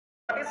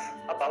What is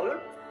Aufbau rule,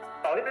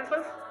 Pauli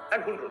principles,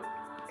 and Hund rule?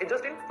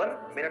 Just in 1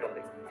 minute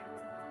only.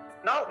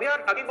 Now we are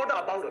talking about the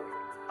Aufbau rule.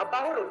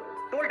 Aufbau rule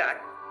told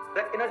that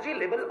the energy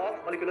level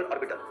of molecular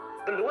orbital,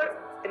 the lower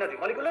energy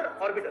molecular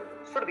orbital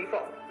should be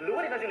from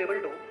lower energy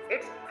level to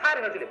its higher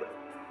energy level.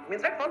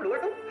 Means that from lower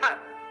to higher.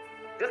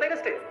 Just like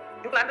a stair,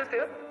 you climb the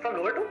stair from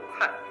lower to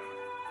higher.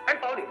 And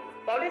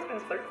Pauli's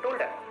principle told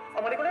that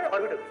a molecular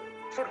orbital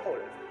should hold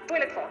 2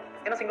 electrons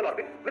in a single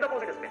orbit with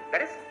opposite spin.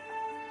 That is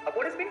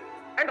upward spin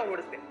and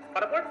downward spin.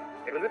 For upward,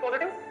 it will be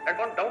positive, and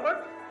for downward,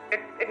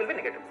 it will be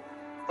negative.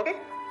 Okay,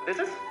 this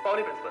is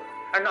Pauli principle.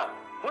 And now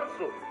Hund's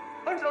rule.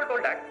 Hund's rule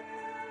told that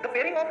the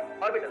pairing of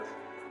orbitals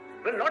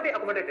will not be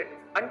accommodated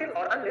until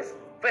or unless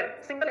when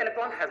single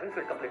electron has been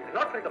filled completely,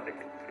 not filled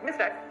completely. It means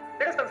that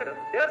let us consider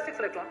there are 6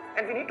 electrons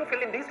and we need to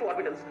fill in these 2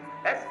 orbitals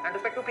s and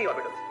respect to p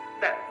orbitals.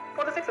 Then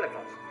for the 6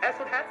 electrons, s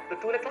should have the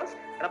 2 electrons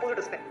and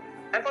opposite spin,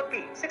 and for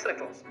p 6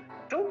 electrons,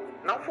 2,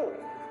 now 4.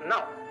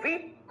 Now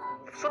we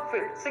should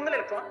fill single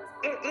electron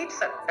in each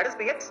cell, that is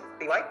px,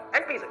 py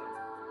and pz.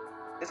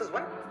 This is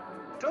 1,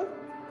 2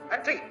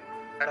 and 3.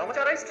 And how much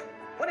are raised?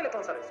 1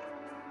 electrons are raised.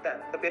 Then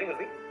the pairing will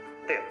be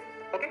there.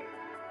 Okay.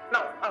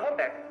 Now I hope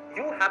that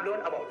you have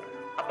learned about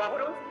Aufbau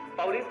rule,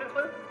 Pauli's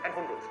principle and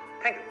Hund rules.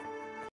 Thank you.